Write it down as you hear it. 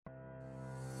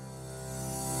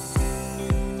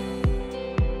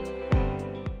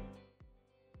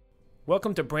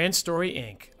Welcome to Brand Story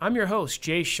Inc. I'm your host,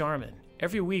 Jay Sharman.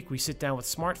 Every week we sit down with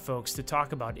smart folks to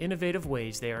talk about innovative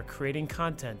ways they are creating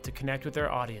content to connect with their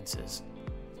audiences.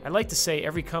 I like to say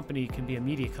every company can be a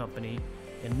media company,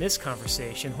 and this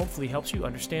conversation hopefully helps you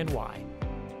understand why.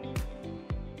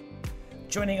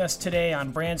 Joining us today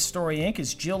on Brand Story Inc.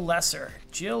 is Jill Lesser.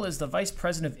 Jill is the Vice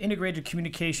President of Integrated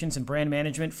Communications and Brand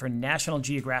Management for National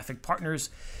Geographic Partners,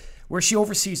 where she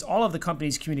oversees all of the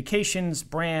company's communications,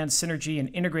 brand, synergy, and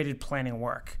integrated planning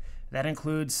work. That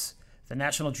includes the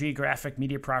National Geographic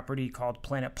media property called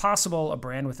Planet Possible, a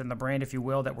brand within the brand, if you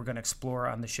will, that we're going to explore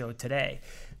on the show today.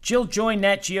 Jill joined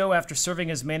Nat Geo after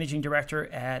serving as managing director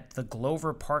at the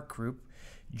Glover Park Group,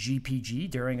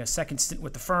 GPG, during a second stint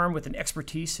with the firm with an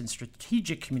expertise in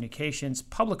strategic communications,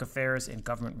 public affairs, and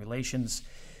government relations.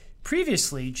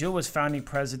 Previously, Jill was founding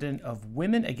president of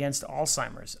Women Against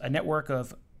Alzheimer's, a network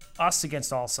of Us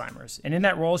Against Alzheimer's. And in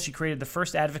that role, she created the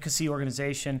first advocacy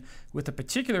organization with a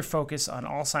particular focus on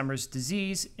Alzheimer's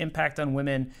disease, impact on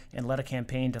women, and led a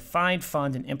campaign to find,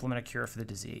 fund, and implement a cure for the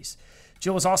disease.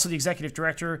 Jill was also the executive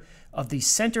director of the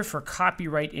Center for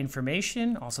Copyright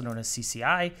Information, also known as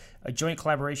CCI, a joint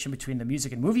collaboration between the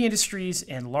music and movie industries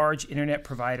and large internet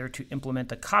provider to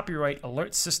implement a copyright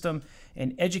alert system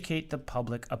and educate the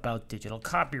public about digital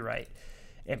copyright.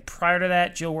 And prior to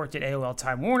that, Jill worked at AOL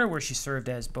Time Warner, where she served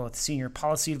as both Senior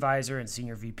Policy Advisor and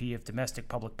Senior VP of Domestic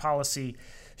Public Policy.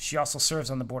 She also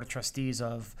serves on the Board of Trustees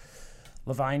of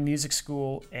Levine Music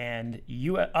School and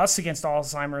Us Against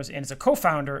Alzheimer's, and is a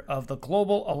co-founder of the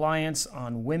Global Alliance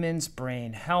on Women's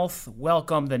Brain Health.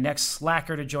 Welcome, the next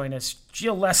slacker to join us,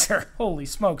 Jill Lesser. Holy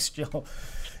smokes, Jill.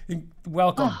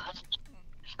 Welcome. Oh.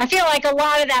 I feel like a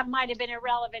lot of that might have been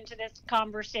irrelevant to this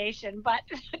conversation, but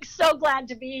so glad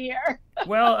to be here.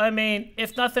 Well, I mean,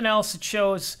 if nothing else, it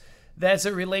shows that as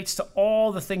it relates to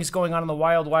all the things going on in the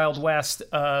wild, wild west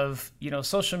of,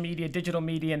 social media, digital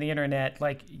media, and the internet,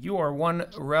 like, you are one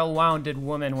well-rounded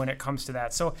woman when it comes to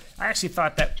that. So I actually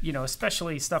thought that,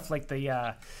 especially stuff like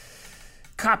the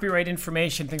copyright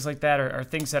information, things like that are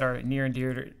things that are near and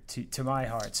dear to my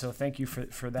heart. So thank you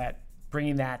for that,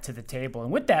 bringing that to the table.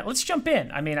 And with that, let's jump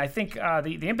in. I mean, I think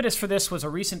the impetus for this was a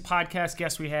recent podcast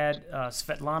guest we had,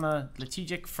 Svetlana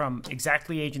Letijic from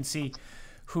Exactly Agency,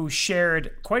 who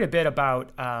shared quite a bit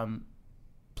about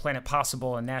Planet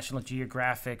Possible and National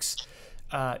Geographic's,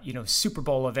 Super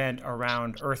Bowl event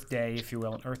around Earth Day, if you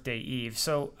will, and Earth Day Eve.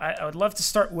 So I would love to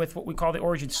start with what we call the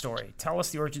origin story. Tell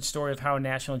us the origin story of how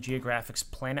National Geographic's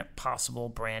Planet Possible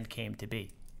brand came to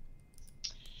be.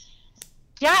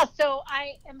 Yeah, so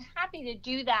I am happy to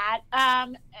do that.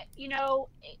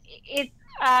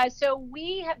 So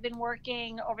we have been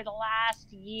working over the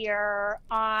last year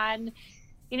on,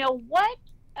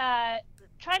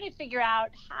 trying to figure out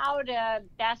how to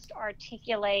best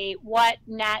articulate what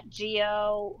Nat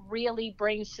Geo really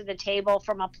brings to the table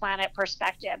from a planet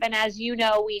perspective. And as you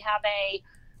know, we have a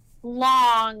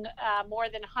long, more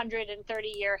than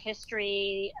 130-year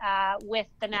history with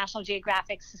the National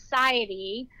Geographic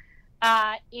Society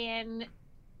in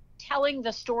telling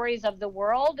the stories of the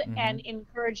world and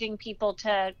encouraging people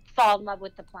to fall in love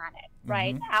with the planet,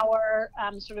 right? Our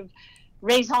sort of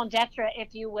raison d'etre,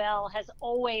 if you will, has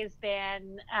always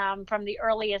been, from the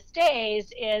earliest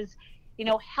days, is,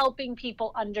 helping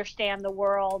people understand the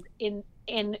world in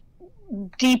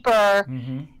deeper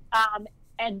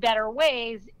and better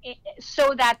ways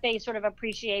so that they sort of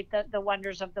appreciate the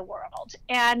wonders of the world.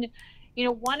 And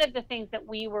one of the things that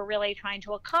we were really trying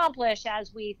to accomplish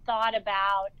as we thought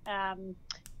about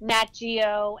Nat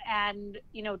Geo and,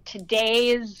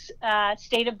 today's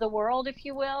state of the world, if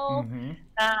you will,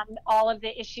 all of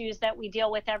the issues that we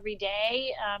deal with every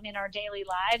day in our daily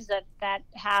lives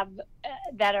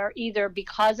that are either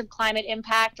because of climate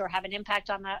impact or have an impact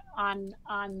on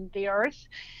the earth.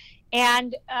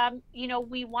 And,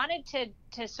 we wanted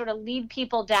to sort of lead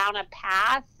people down a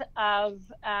path of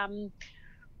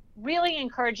really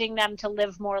encouraging them to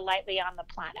live more lightly on the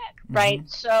planet, right?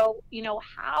 So,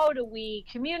 how do we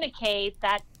communicate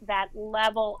that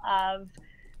level of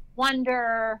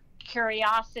wonder,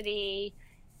 curiosity,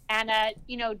 and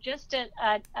just an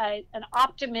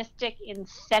optimistic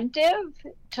incentive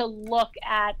to look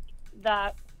at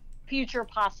the future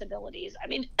possibilities? I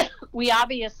mean, we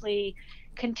obviously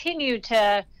continue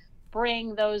to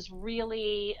bring those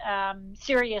really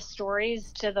serious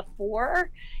stories to the fore.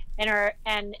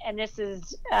 And this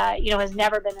is, has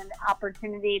never been an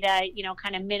opportunity to,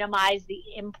 kind of minimize the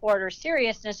import or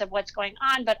seriousness of what's going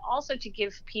on, but also to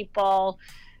give people,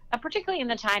 particularly in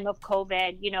the time of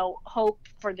COVID, hope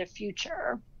for the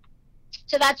future.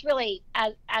 So that's really,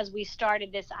 as we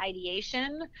started this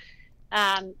ideation,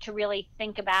 to really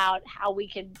think about how we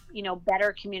could,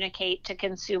 better communicate to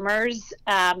consumers.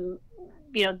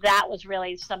 That was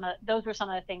really those were some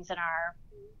of the things in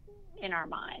our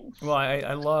minds. Well,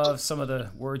 I love some of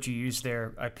the words you used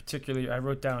there. I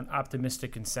wrote down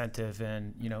optimistic incentive,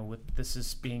 and with this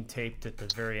is being taped at the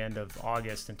very end of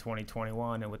August in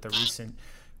 2021, and with the recent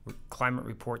climate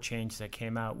report change that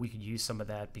came out, we could use some of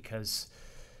that, because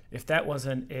if that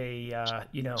wasn't a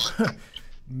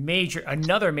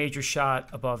another major shot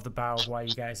above the bow of why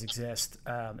you guys exist,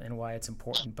 and why it's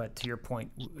important. But to your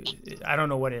point, I don't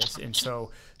know what is. And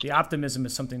so the optimism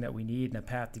is something that we need and a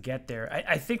path to get there.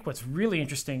 I think what's really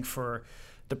interesting for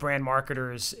the brand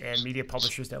marketers and media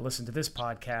publishers that listen to this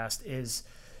podcast is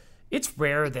it's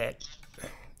rare that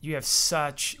we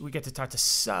get to talk to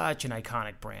such an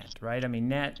iconic brand, right? I mean,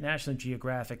 National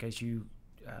Geographic, as you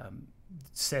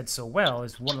said so well,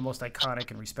 is one of the most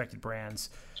iconic and respected brands,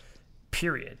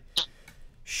 period.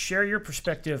 Share your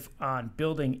perspective on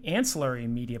building ancillary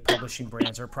media publishing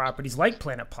brands or properties like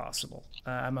Planet Possible.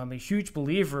 I'm a huge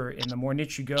believer in the more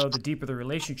niche you go, the deeper the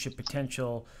relationship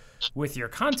potential with your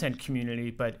content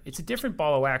community, but it's a different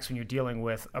ball of wax when you're dealing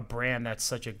with a brand that's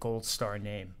such a gold star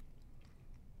name.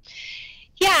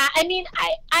 Yeah, I mean,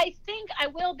 I think, I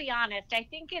will be honest, I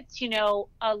think it's,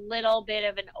 a little bit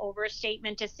of an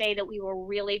overstatement to say that we were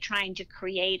really trying to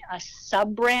create a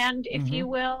sub-brand, if you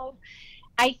will.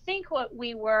 I think what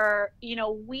we were,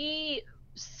 we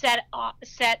set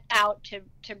out to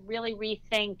really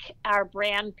rethink our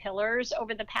brand pillars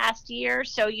over the past year.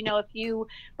 So, if you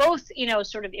both,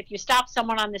 if you stop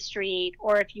someone on the street,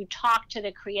 or if you talk to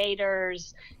the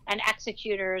creators and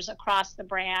executors across the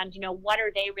brand, what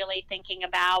are they really thinking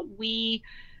about? We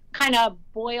kind of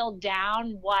boiled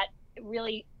down what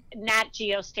really Nat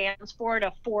Geo stands for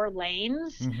to 4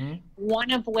 lanes,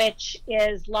 one of which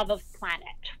is love of planet,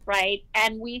 right?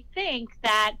 And we think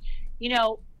that,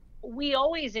 we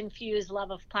always infuse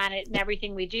love of planet in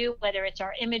everything we do, whether it's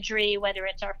our imagery, whether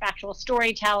it's our factual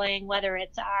storytelling, whether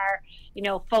it's our,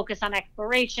 focus on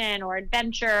exploration or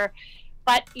adventure.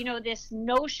 But, this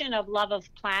notion of love of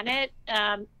planet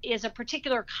is a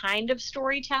particular kind of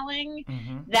storytelling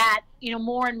that,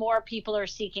 more and more people are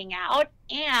seeking out.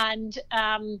 And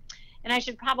I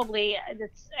should probably,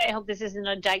 I hope this isn't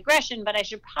a digression, but I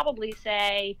should probably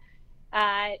say,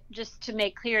 just to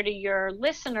make clear to your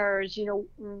listeners,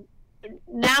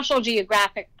 National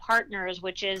Geographic Partners,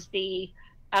 which is the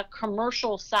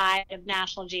commercial side of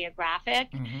National Geographic,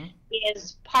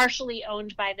 is partially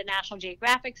owned by the National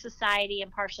Geographic Society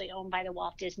and partially owned by the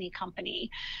Walt Disney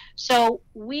Company. So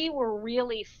we were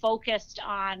really focused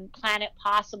on Planet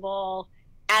Possible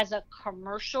as a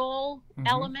commercial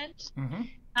element.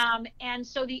 And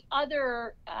so the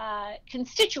other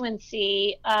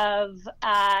constituency in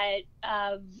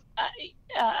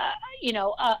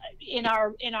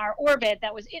our orbit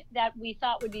that we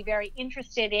thought would be very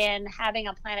interested in having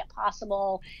a Planet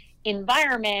Possible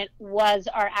environment was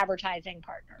our advertising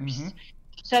partners.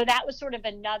 So that was sort of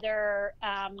another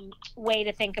way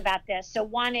to think about this. So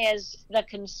one is the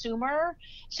consumer.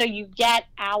 So you get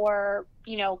our,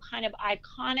 kind of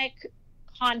iconic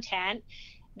content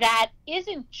that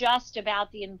isn't just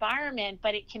about the environment,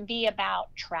 but it can be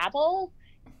about travel,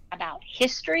 about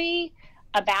history,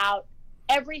 about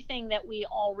everything that we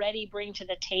already bring to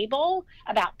the table,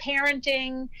 about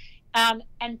parenting,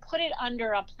 and put it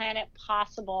under a Planet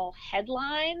Possible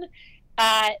headline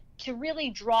to really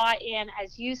draw in,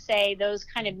 as you say, those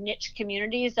kind of niche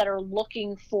communities that are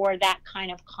looking for that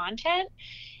kind of content,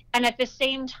 and at the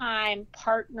same time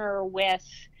partner with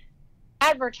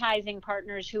advertising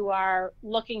partners who are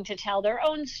looking to tell their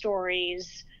own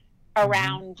stories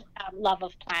around love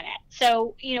of planet.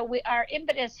 So, our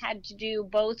impetus had to do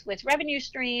both with revenue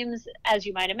streams, as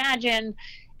you might imagine,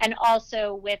 and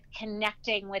also with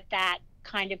connecting with that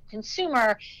kind of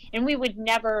consumer. And we would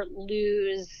never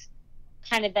lose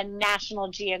kind of the National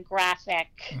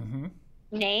Geographic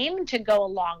name to go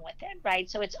along with it, right?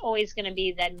 So it's always going to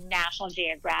be the National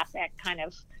Geographic kind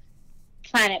of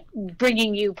planet,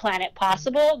 bringing you Planet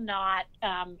Possible, not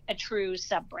a true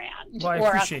sub-brand. Well, I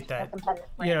appreciate that.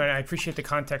 And I appreciate the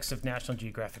context of National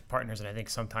Geographic Partners, and I think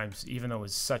sometimes, even though it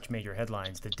was such major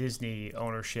headlines, the Disney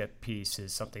ownership piece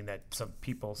is something that some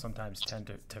people sometimes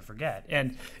tend to forget.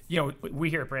 And,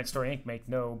 we here at Brand Story Inc. make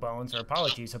no bones or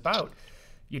apologies about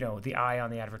the eye on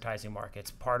the advertising market.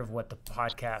 It's part of what the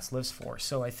podcast lives for.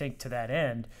 So I think to that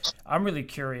end, I'm really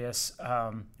curious.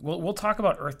 We'll talk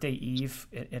about Earth Day Eve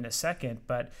in a second,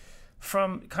 but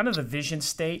from kind of the vision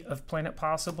state of Planet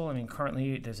Possible, I mean,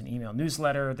 currently there's an email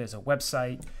newsletter, there's a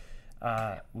website.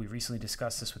 We recently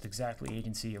discussed this with Exactly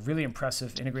Agency, a really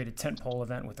impressive integrated tentpole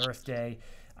event with Earth Day.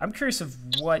 I'm curious of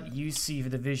what you see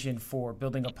the vision for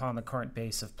building upon the current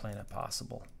base of Planet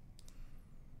Possible.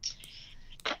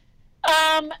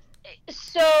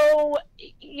 So,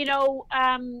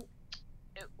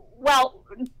 well,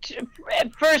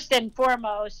 first and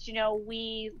foremost,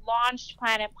 we launched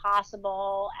Planet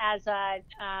Possible as a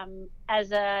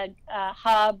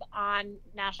hub on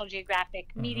National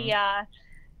Geographic Media,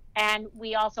 and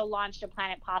we also launched a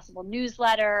Planet Possible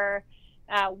newsletter.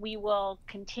 We will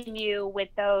continue with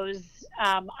those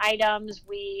items.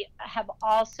 We have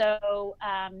also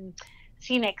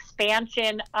seen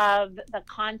expansion of the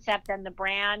concept and the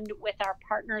brand with our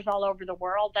partners all over the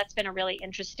world. That's been a really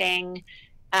interesting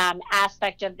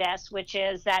aspect of this, which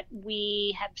is that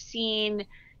we have seen,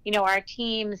 our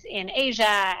teams in Asia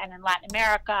and in Latin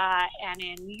America and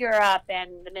in Europe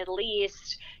and the Middle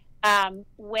East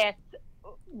with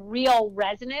real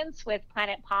resonance with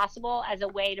Planet Possible as a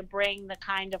way to bring the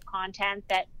kind of content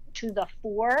that to the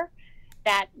fore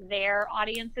that their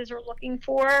audiences are looking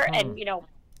for. And,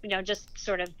 just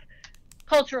sort of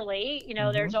culturally,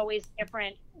 there's always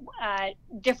different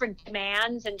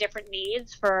demands and different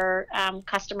needs for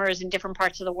customers in different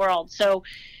parts of the world. So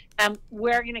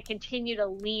we're going to continue to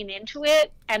lean into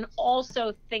it and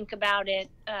also think about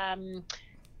it, as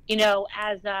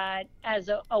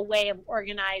a way of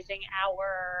organizing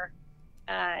our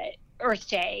Earth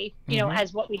Day,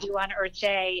 as what we do on Earth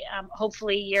Day,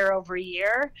 hopefully year over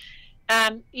year.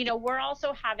 We're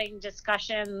also having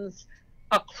discussions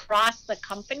across the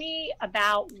company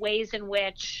about ways in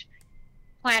which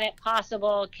Planet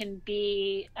Possible can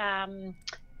be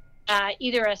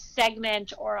either a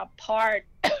segment or a part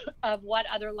of what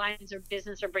other lines of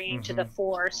business are bringing to the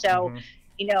fore. So,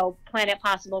 Planet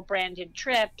Possible branded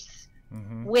trips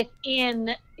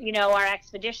within, our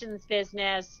expeditions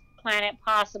business, Planet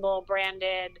Possible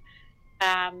branded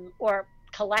or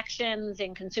collections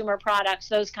in consumer products,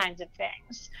 those kinds of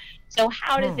things. So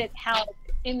how does it help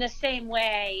in the same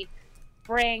way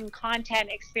bring content,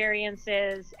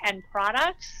 experiences, and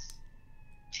products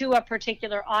to a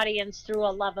particular audience through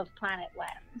a love of planet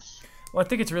lens? Well, I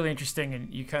think it's really interesting,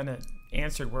 and you kind of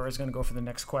answered where I was going to go for the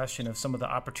next question of some of the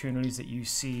opportunities that you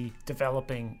see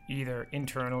developing either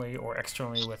internally or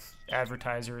externally with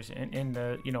advertisers and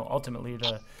the ultimately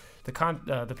the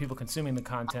people consuming the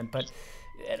content. But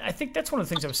I think that's one of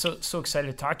the things I was so excited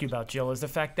to talk to you about, Jill, is the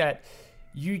fact that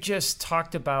you just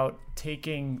talked about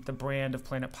taking the brand of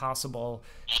Planet Possible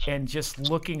and just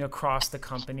looking across the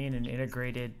company in an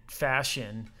integrated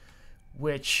fashion,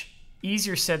 which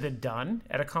easier said than done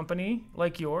at a company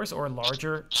like yours or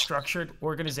larger structured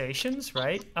organizations,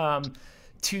 right?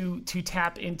 To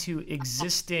tap into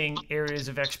existing areas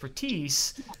of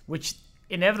expertise, which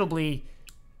inevitably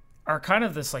are kind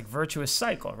of this like virtuous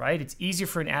cycle, right? It's easier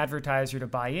for an advertiser to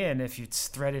buy in if it's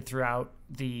threaded throughout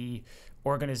the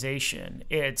organization.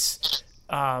 It's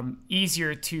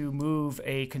easier to move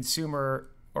a consumer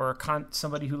or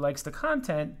somebody who likes the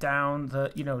content down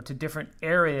the to different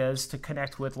areas to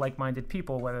connect with like-minded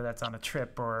people, whether that's on a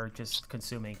trip or just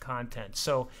consuming content.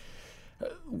 So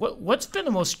what's been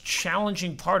the most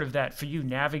challenging part of that for you,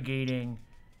 navigating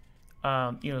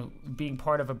being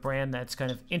part of a brand that's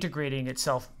kind of integrating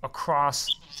itself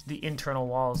across the internal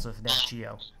walls of Nat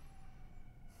Geo?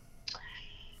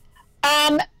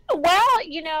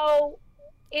 Well,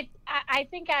 I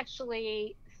think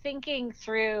actually thinking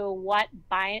through what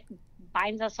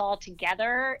binds us all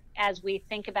together as we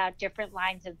think about different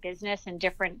lines of business and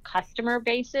different customer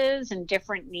bases and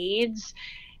different needs,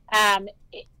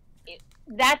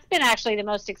 that's been actually the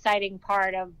most exciting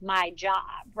part of my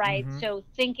job, right? So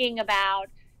thinking about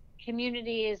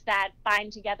communities that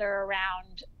bind together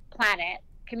around planet,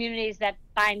 communities that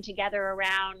bind together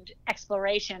around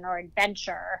exploration or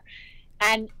adventure,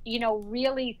 and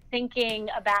really thinking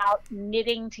about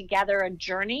knitting together a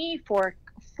journey for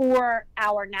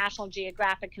our National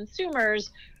Geographic consumers,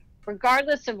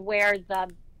 regardless of where the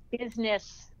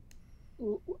business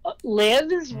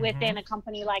lives within a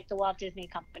company like the Walt Disney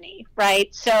Company, right?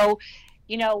 So,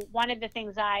 one of the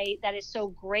things that is so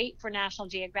great for National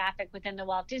Geographic within the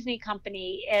Walt Disney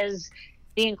Company is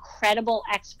the incredible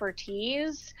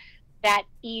expertise that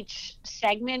each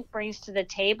segment brings to the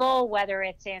table, whether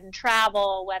it's in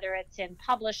travel, whether it's in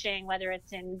publishing, whether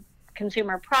it's in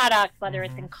consumer product, whether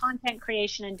it's in content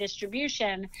creation and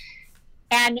distribution.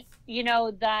 And,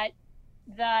 the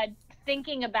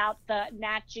thinking about the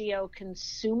Nat Geo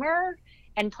consumer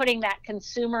and putting that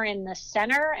consumer in the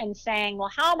center and saying,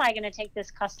 well, how am I going to take this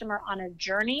customer on a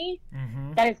journey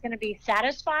that is going to be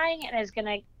satisfying and is going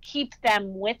to keep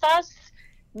them with us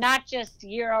not just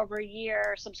year over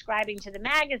year subscribing to the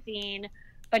magazine,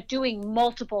 but doing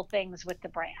multiple things with the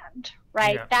brand,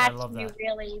 right? Yeah, That's I love when you that.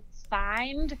 really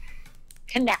find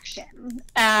connection,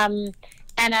 and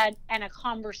a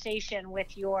conversation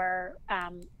with your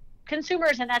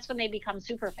consumers, and that's when they become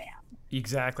super fans.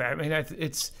 Exactly. I mean,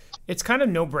 it's kind of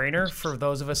no brainer for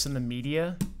those of us in the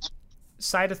media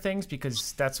side of things,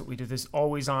 because that's what we do. This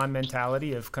always on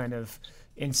mentality of kind of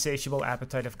insatiable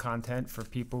appetite of content for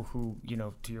people who, you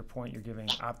know, to your point, you're giving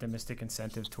optimistic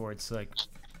incentive towards like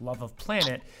love of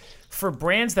planet. For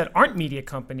brands that aren't media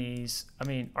companies, I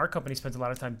mean, our company spends a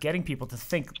lot of time getting people to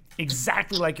think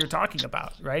exactly like you're talking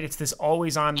about, right? It's this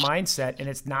always on mindset, and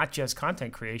it's not just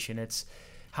content creation. It's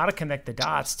how to connect the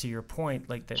dots, to your point,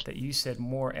 like that you said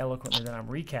more eloquently than I'm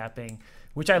recapping,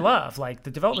 which I love. Like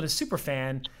the development of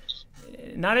Superfan,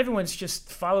 not everyone's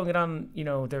just following it on, you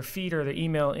know, their feed or their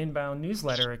email inbound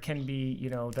newsletter. It can be, you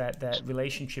know, that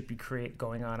relationship you create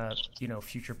going on a, you know,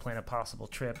 future Planet Possible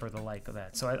trip or the like of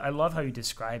that. So I love how you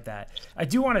describe that. I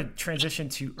do want to transition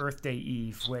to Earth Day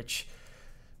Eve, which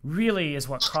really is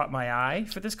what caught my eye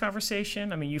for this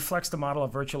conversation. I mean, you flexed the model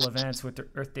of virtual events with the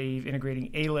Earth Day Eve integrating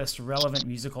A-list relevant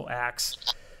musical acts,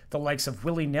 the likes of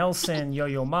Willie Nelson,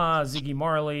 Yo-Yo Ma, Ziggy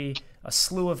Marley, a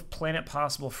slew of Planet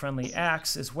Possible friendly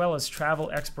acts, as well as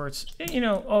travel experts, you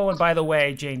know, oh, and by the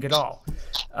way, Jane Goodall.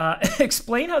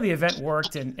 Explain how the event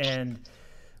worked and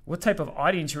what type of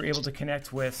audience you were able to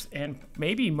connect with, and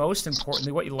maybe most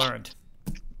importantly, what you learned.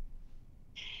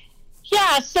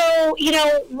 Yeah, so, you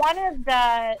know, one of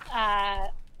the,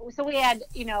 so we had,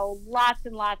 you know, lots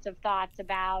and lots of thoughts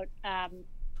about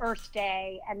Earth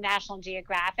Day and National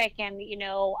Geographic. And, you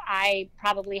know, I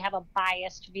probably have a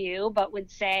biased view, but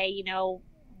would say, you know,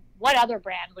 what other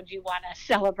brand would you want to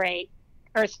celebrate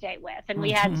Earth Day with? And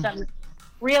we had some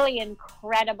really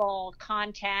incredible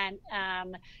content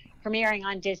premiering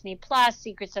on Disney Plus,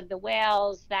 Secrets of the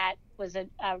Whales. That was a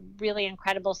really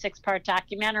incredible 6-part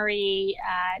documentary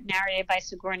narrated by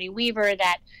Sigourney Weaver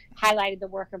that highlighted the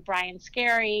work of Brian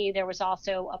Scary. There was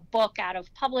also a book out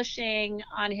of publishing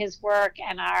on his work,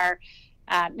 and our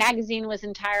magazine was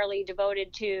entirely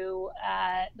devoted to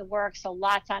the work, so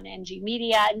lots on NG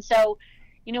Media. And so,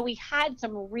 you know, we had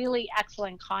some really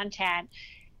excellent content,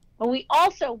 but we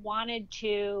also wanted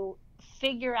to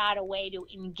figure out a way to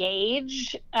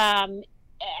engage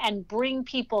and bring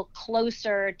people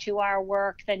closer to our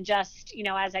work than just, you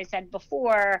know, as I said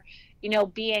before, you know,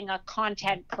 being a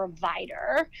content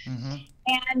provider. Mm-hmm.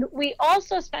 And we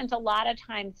also spent a lot of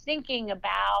time thinking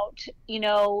about, you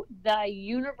know, the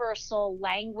universal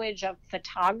language of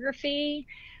photography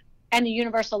and the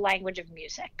universal language of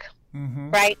music.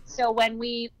 Mm-hmm. Right. So when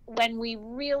we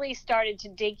really started to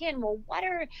dig in, well,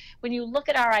 when you look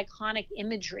at our iconic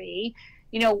imagery,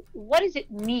 you know, what does it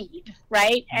need?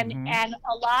 Right. Mm-hmm. And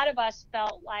a lot of us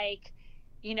felt like,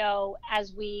 you know,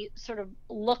 as we sort of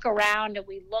look around and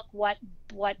we look what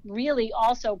really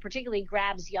also particularly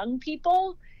grabs young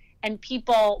people and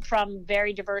people from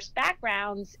very diverse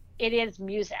backgrounds, it is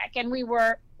music. And we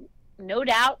were no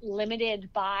doubt limited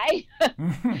by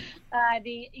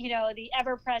the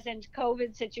ever-present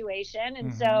COVID situation. And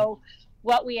mm-hmm. so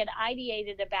what we had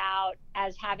ideated about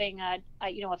as having a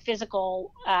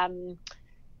physical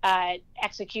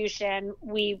execution,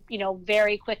 we, you know,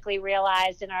 very quickly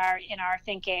realized in our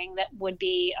thinking that would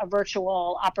be a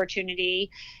virtual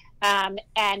opportunity.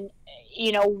 And,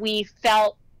 you know, we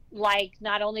felt like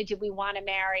not only did we want to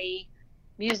marry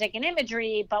music and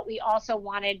imagery, but we also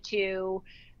wanted to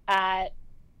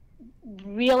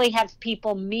really have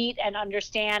people meet and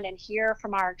understand and hear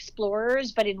from our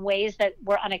explorers, but in ways that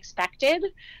were unexpected.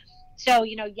 So,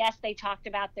 you know, yes, they talked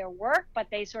about their work, but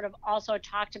they sort of also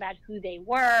talked about who they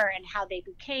were and how they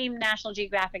became National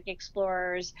Geographic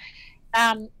explorers.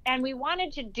 And we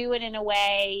wanted to do it in a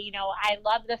way, you know, I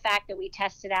love the fact that we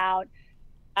tested out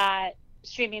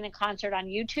streaming the concert on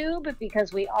YouTube,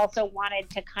 because we also wanted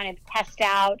to kind of test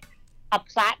out a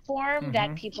platform mm-hmm.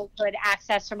 that people could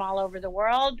access from all over the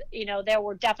world. You know, there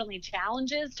were definitely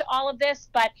challenges to all of this,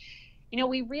 but, you know,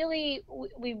 we really,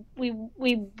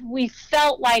 we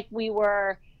felt like we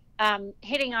were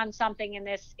hitting on something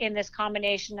in this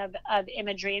combination of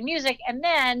imagery and music. And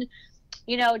then,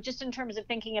 you know, just in terms of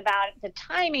thinking about the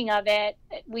timing of it,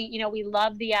 we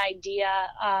love the idea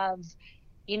of,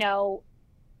 you know,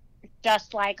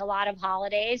 just like a lot of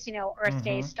holidays, you know, Earth mm-hmm.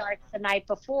 Day starts the night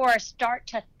before. Start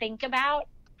to think about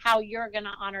how you're going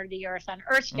to honor the Earth on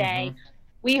Earth Day. Mm-hmm.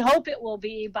 We hope it will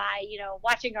be by, you know,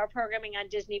 watching our programming on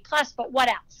Disney Plus, but what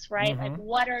else, right? Mm-hmm. Like,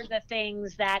 what are the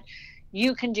things that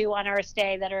you can do on Earth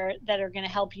Day that are going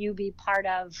to help you be part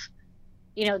of,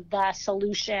 you know, the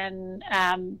solution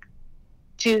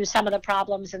to some of the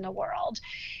problems in the world.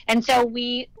 And so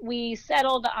we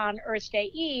settled on Earth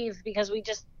Day Eve because we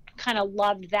just kind of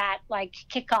loved that like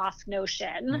kickoff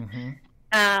notion,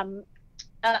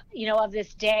 of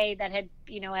this day that had,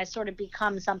 has sort of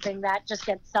become something that just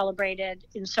gets celebrated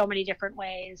in so many different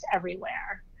ways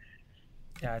everywhere.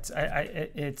 Yeah,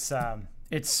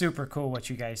 it's super cool what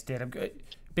you guys did.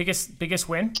 Biggest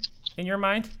win in your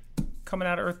mind coming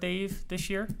out of Earth Day Eve this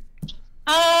year?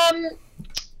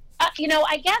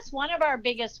 I guess one of our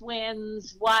biggest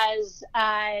wins was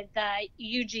the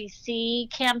UGC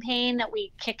campaign that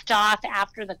we kicked off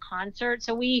after the concert.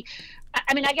 So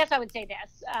I guess I would say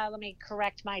this. Let me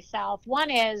correct myself. One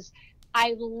is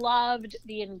I loved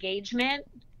the engagement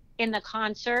in the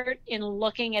concert, in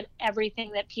looking at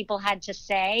everything that people had to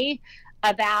say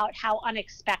about how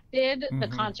unexpected the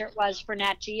concert was for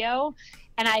Nat Geo.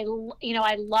 And I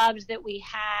loved that we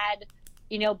had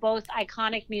both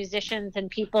iconic musicians and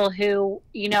people who,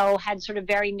 had sort of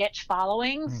very niche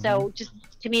followings. So just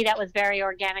to me, that was very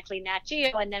organically Nat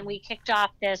Geo. And then we kicked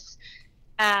off this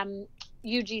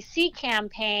UGC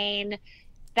campaign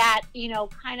that,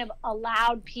 kind of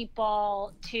allowed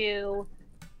people to,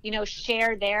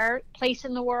 share their place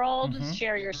in the world.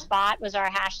 Share your spot was our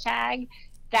hashtag.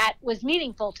 That was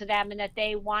meaningful to them and that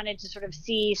they wanted to sort of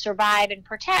see, survive, and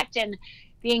protect. And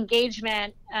the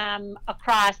engagement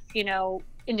across,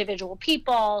 individual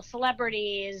people,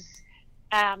 celebrities,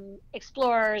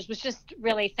 explorers was just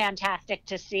really fantastic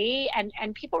to see,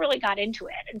 and people really got into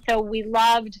it. And so we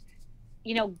loved,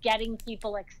 getting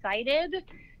people excited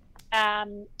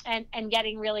and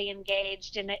getting really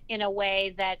engaged in a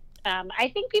way that I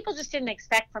think people just didn't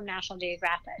expect from National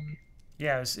Geographic.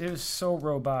 Yeah, it was so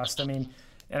robust. I mean,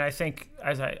 and I think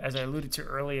as I alluded to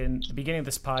early in the beginning of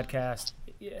this podcast,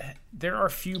 there are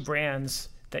few brands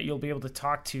that you'll be able to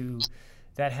talk to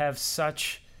that have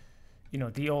such,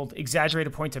 the old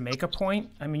exaggerated point to make a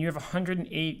point. I mean, you have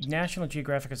 108, National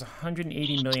Geographic has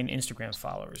 180 million Instagram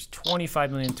followers,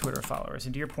 25 million Twitter followers.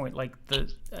 And to your point,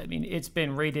 it's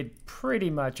been rated pretty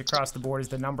much across the board as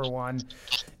the #1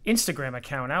 Instagram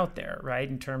account out there, right?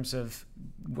 In terms of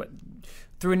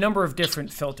through a number of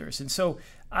different filters. And so,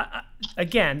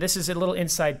 again, this is a little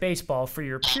inside baseball for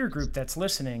your peer group that's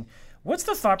listening. What's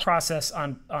the thought process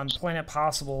on Planet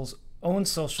Possible's own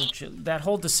that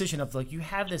whole decision of you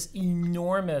have this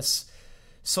enormous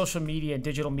social media and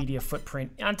digital media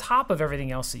footprint on top of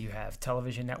everything else that you have,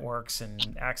 television networks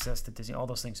and access to Disney, all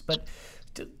those things. But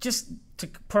just to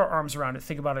put our arms around it,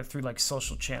 think about it through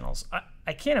social channels.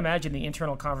 I can't imagine the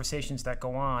internal conversations that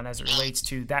go on as it relates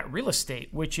to that real estate,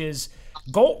 which is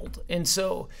gold. And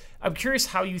so I'm curious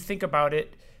how you think about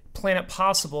it, Planet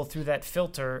Possible, through that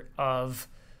filter of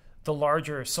the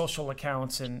larger social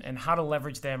accounts and how to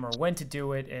leverage them, or when to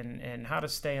do it, and how to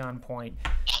stay on point.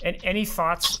 And any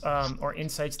thoughts or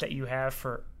insights that you have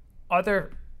for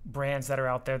other brands that are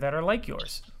out there that are like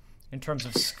yours in terms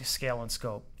of scale and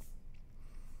scope?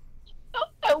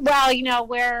 Well,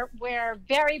 we're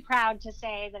very proud to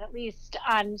say that at least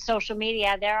on social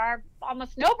media, there are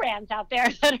almost no brands out there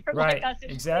that are right, like us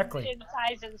in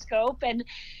size and scope. And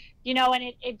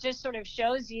and it just sort of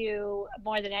shows you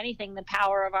more than anything the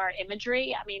power of our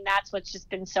imagery. I mean, that's what's just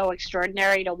been so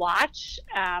extraordinary to watch.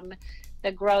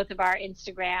 The growth of our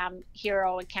Instagram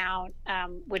hero account,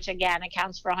 which again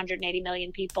accounts for 180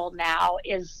 million people now,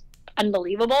 is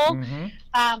unbelievable.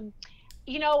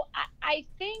 I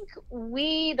think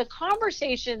the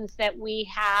conversations that we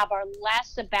have are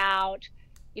less about,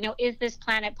 is this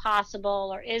planet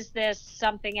possible or is this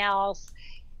something else?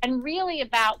 And really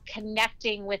about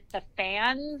connecting with the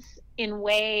fans in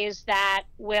ways that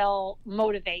will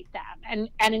motivate them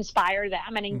and inspire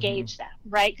them and engage them,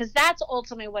 right? Because that's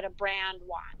ultimately what a brand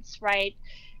wants, right?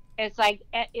 It's like,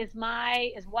 is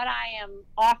what I am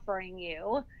offering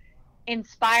you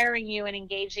inspiring you and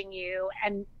engaging you,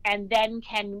 and then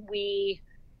can we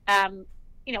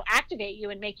activate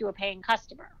you and make you a paying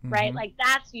customer, right? Like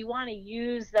you want to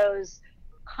use those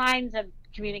kinds of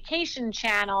communication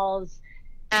channels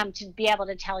to be able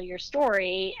to tell your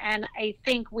story. And I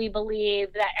think we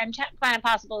believe that, and Planet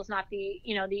Possible is not the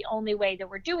only way that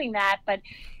we're doing that, but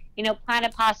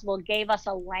Planet Possible gave us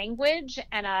a language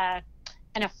and a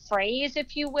phrase,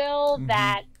 if you will,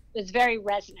 that was very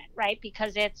resonant, right?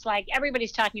 Because it's like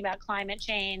everybody's talking about climate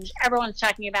change, everyone's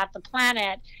talking about the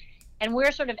planet, and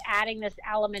we're sort of adding this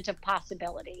element of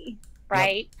possibility,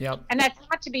 right? Yep. And that's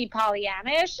not to be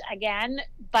Pollyannish again,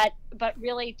 but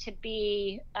really to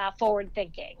be forward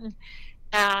thinking,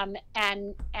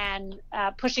 and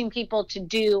pushing people to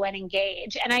do and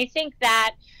engage. And I think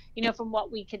that from what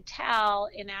we could tell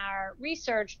in our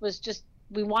research was just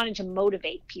we wanted to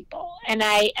motivate people. And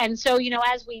so,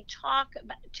 as we talk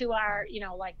to our,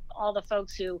 like all the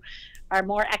folks who are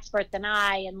more expert than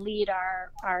I and lead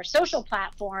our social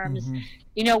platforms,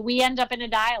 we end up in a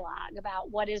dialogue about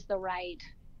what is the right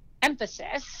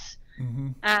emphasis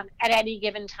at any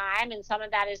given time. And some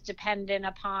of that is dependent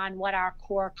upon what our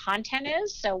core content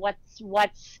is. So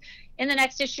what's in the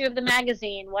next issue of the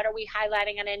magazine? What are we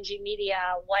highlighting on NG Media?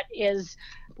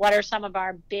 What are some of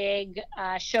our big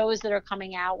shows that are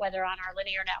coming out, whether on our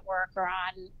linear network or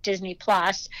on Disney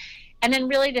Plus? And then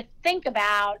really to think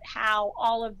about how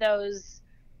all of those,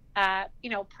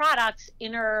 products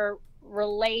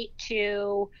interrelate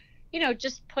to,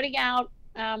 just putting out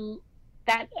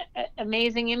that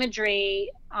amazing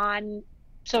imagery on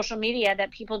social media that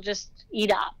people just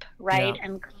eat up, right? Yeah.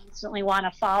 And constantly want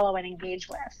to follow and engage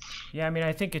with. Yeah, I mean,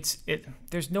 I think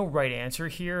there's no right answer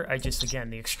here. Again,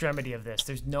 the extremity of this,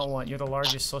 there's no one. You're the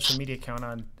largest social media account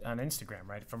on Instagram,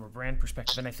 right? From a brand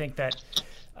perspective, and I think that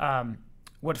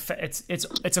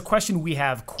it's a question we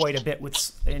have quite a bit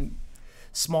in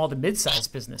small to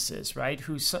mid-sized businesses, right?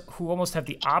 Who almost have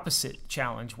the opposite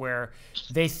challenge, where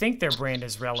they think their brand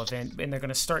is relevant and they're going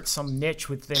to start some niche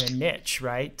within a niche,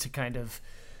 right? To kind of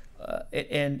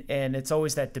and it's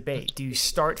always that debate. Do you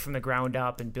start from the ground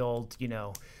up and build,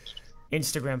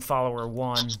 Instagram follower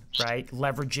 1, right?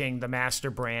 Leveraging the master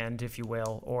brand, if you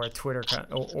will, or a Twitter,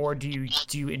 or do you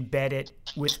embed it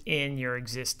within your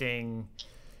existing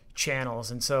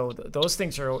channels? And so those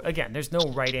things are, again, there's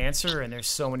no right answer, and there's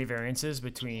so many variances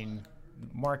between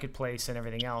marketplace and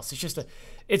everything else.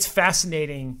 It's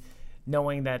fascinating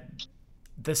knowing that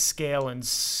the scale and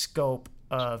scope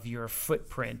of your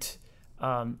footprint,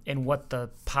 and what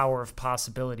the power of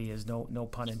possibility is, no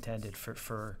pun intended,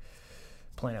 for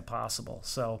Planet Possible.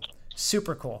 So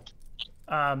super cool.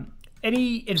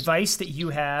 Any advice that you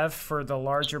have for the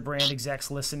larger brand execs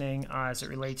listening as it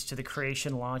relates to the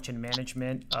creation, launch, and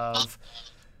management of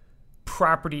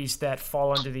properties that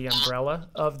fall under the umbrella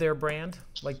of their brand,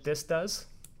 like this does?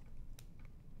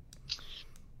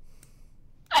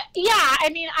 Yeah, I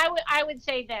mean, I would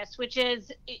say this, which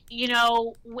is,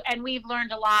 and we've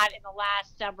learned a lot in the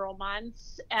last several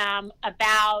months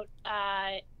about,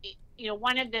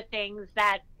 one of the things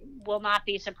that will not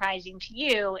be surprising to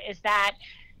you is that,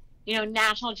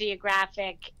 National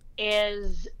Geographic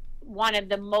is one of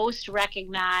the most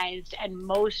recognized and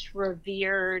most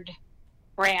revered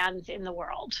brands in the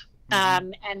world.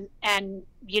 And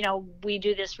we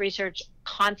do this research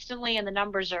constantly, and the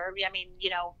numbers are,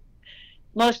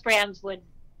 most brands would,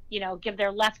 give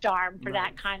their left arm for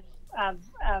that kind of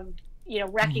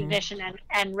recognition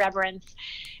and reverence.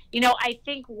 I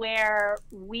think where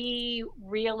we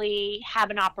really have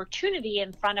an opportunity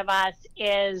in front of us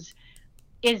is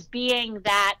being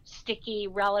that sticky,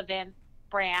 relevant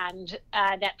brand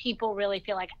that people really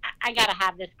feel like, I got to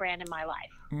have this brand in my life,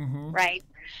 right?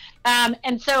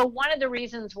 And so one of the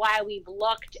reasons why we've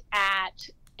looked at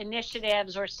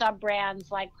initiatives or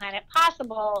sub-brands like Planet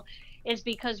Possible is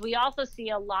because we also see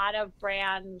a lot of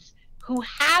brands who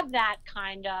have that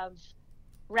kind of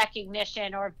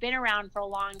recognition or have been around for a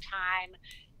long time.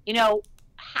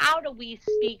 How do we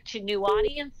speak to new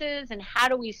audiences, and how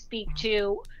do we speak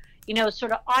to,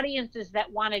 sort of audiences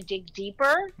that want to dig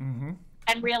deeper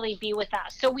and really be with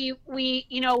us? So we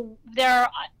there,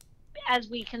 as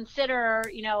we consider,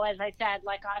 as I said,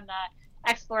 like on the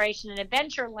exploration and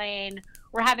adventure lane,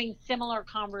 we're having similar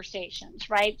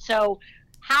conversations, right? So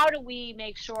how do we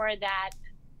make sure that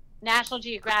National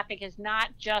Geographic is not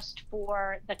just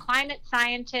for the climate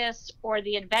scientist or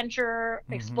the adventure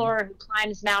explorer who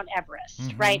climbs Mount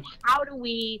Everest, right? How do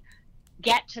we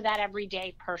get to that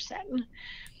everyday person?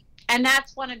 And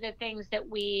that's one of the things that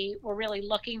we were really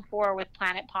looking for with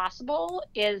Planet Possible,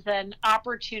 is an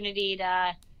opportunity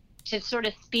to sort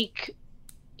of speak,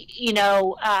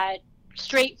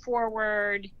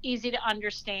 straightforward, easy to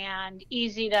understand,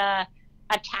 easy to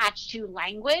attach to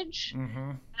language.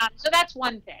 So that's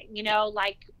one thing,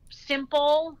 like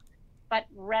simple but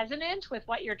resonant with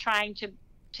what you're trying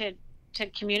to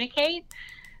communicate.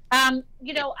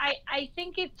 I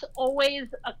think it's always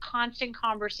a constant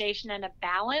conversation and a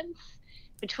balance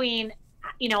between,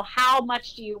 how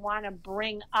much do you want to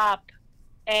bring up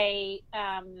a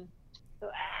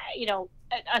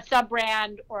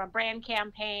sub-brand or a brand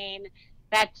campaign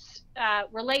that's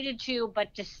related to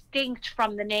but distinct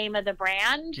from the name of the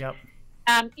brand. Yep.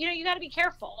 You got to be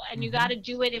careful, and you got to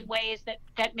do it in ways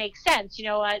that make sense.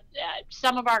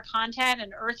 Some of our content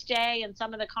and Earth Day and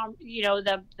some of the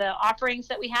offerings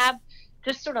that we have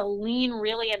just sort of lean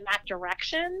really in that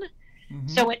direction.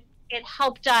 So it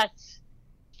helped us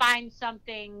find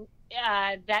something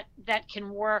that can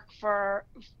work for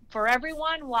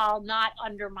everyone while not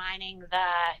undermining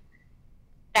that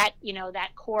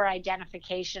core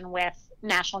identification with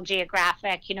National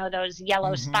Geographic, those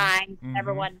yellow spines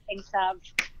everyone thinks of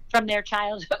from their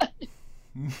childhood.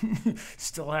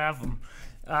 Still have them.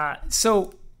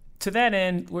 So to that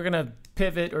end, we're going to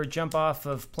pivot or jump off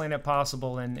of Planet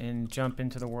Possible and jump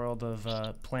into the world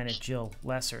of Planet Jill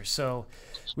Lesser. So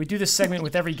we do this segment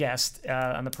with every guest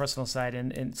on the personal side,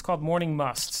 and it's called Morning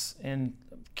Musts. And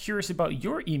I'm curious about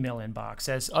your email inbox.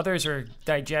 As others are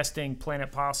digesting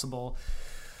Planet Possible,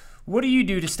 what do you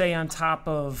do to stay on top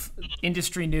of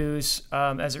industry news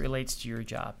as it relates to your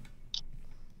job?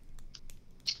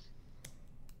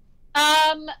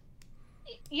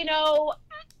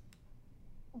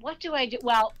 What do I do?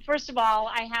 Well, first of all,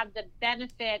 I have the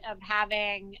benefit of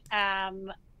having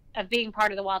of being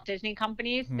part of the Walt Disney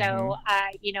Company. So,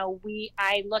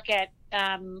 I look at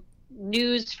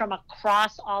news from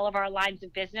across all of our lines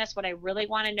of business. What I really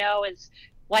want to know is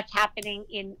what's happening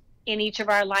in each of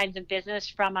our lines of business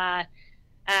from a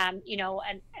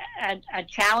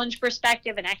challenge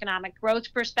perspective, an economic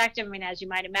growth perspective. I mean, as you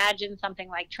might imagine, something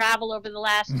like travel over the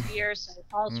last year, so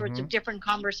all sorts of different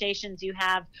conversations you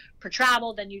have for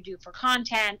travel than you do for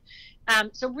content.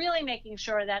 So really making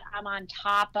sure that I'm on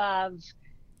top of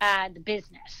the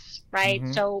business, right?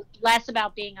 So less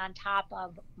about being on top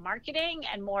of marketing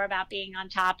and more about being on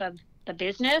top of the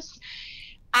business.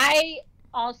 I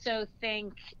also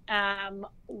think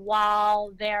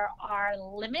while there are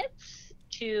limits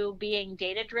to being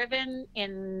data-driven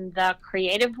in the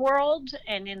creative world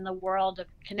and in the world of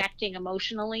connecting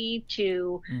emotionally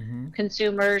to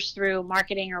consumers through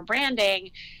marketing or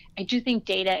branding, I do think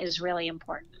data is really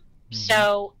important.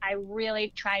 So I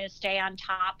really try to stay on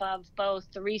top of both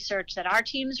the research that our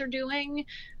teams are doing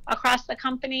across the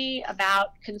company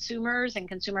about consumers and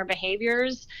consumer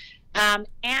behaviors, and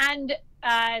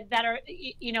that are,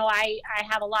 I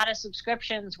have a lot of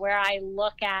subscriptions where I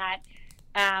look at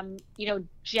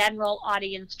general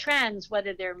audience trends,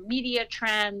 whether they're media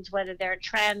trends, whether they're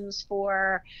trends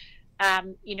for,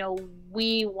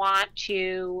 we want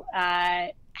to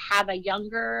have a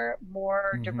younger,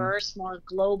 more diverse, more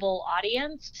global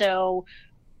audience. So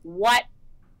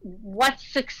what's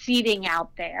succeeding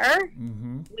out there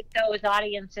with those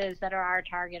audiences that are our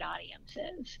target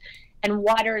audiences? And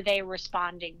what are they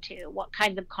responding to? What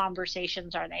kinds of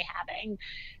conversations are they having?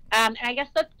 And I guess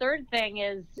the third thing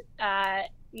is,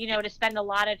 to spend a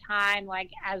lot of time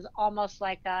as almost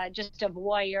like just a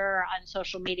voyeur on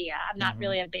social media. I'm not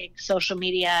really a big social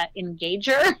media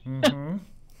engager,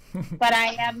 but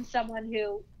I am someone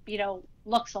who,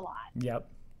 looks a lot. Yep.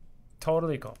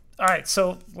 Totally cool. All right.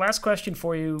 So last question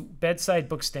for you, bedside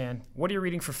book stand. What are you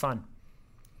reading for fun?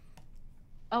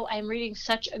 Oh, I'm reading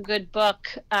such a good book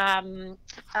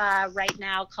right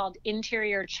now called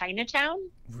Interior Chinatown.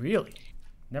 Really?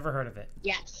 Never heard of it.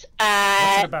 Yes.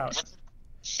 What's it about?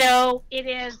 So it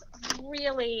is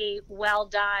really well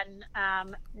done.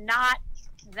 Not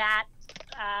that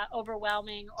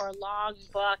overwhelming or long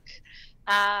book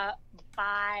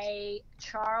by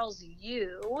Charles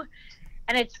Yu.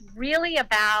 And it's really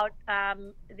about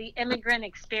the immigrant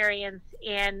experience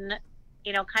in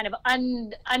kind of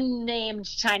unnamed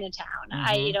Chinatown.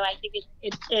 I think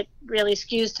it really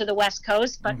skews to the West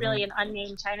Coast, but really an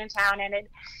unnamed Chinatown, and it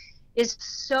is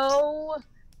so.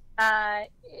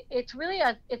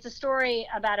 It's a story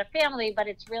about a family, but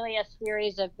it's really a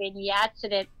series of vignettes,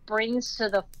 and it brings to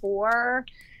the fore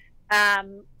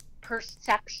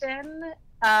perception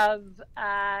of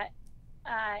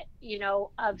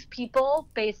of people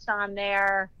based on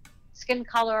their skin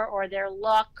color or their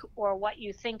look or what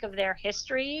you think of their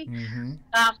history,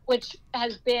 which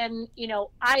has been,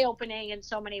 eye-opening in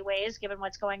so many ways, given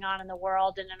what's going on in the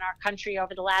world and in our country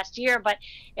over the last year. But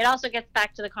it also gets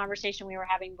back to the conversation we were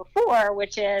having before,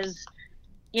 which is,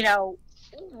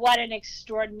 what an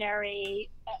extraordinary,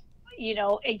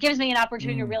 it gives me an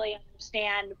opportunity to really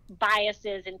understand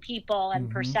biases in people and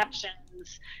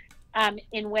perceptions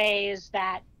in ways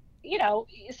that,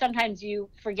 sometimes you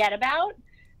forget about.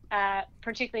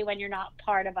 Particularly when you're not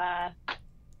part of a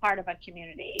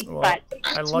community. Well, but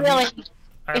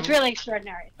it's really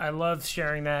extraordinary. I love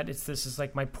sharing that. This is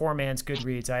like my poor man's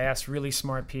Goodreads. I ask really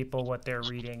smart people what they're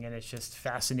reading, and it's just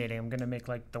fascinating. I'm going to make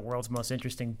the world's most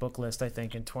interesting book list, I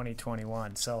think, in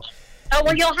 2021. So. Oh,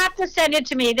 well, you'll have to send it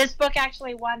to me. This book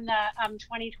actually won the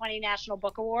 2020 National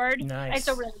Book Award. Nice. It's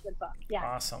a really good book. Yeah.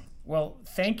 Awesome. Well,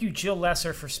 thank you, Jill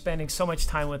Lesser, for spending so much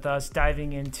time with us,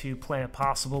 diving into Planet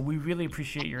Possible. We really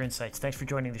appreciate your insights. Thanks for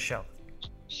joining the show.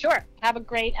 Sure. Have a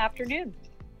great afternoon.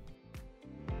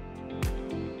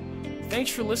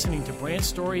 Thanks for listening to Brand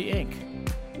Story Inc.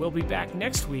 We'll be back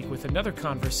next week with another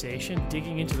conversation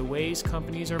digging into the ways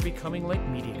companies are becoming like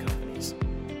media companies.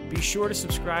 Be sure to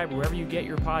subscribe wherever you get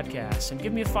your podcasts and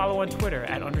give me a follow on Twitter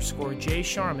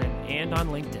 @_JSharman and on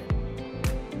LinkedIn.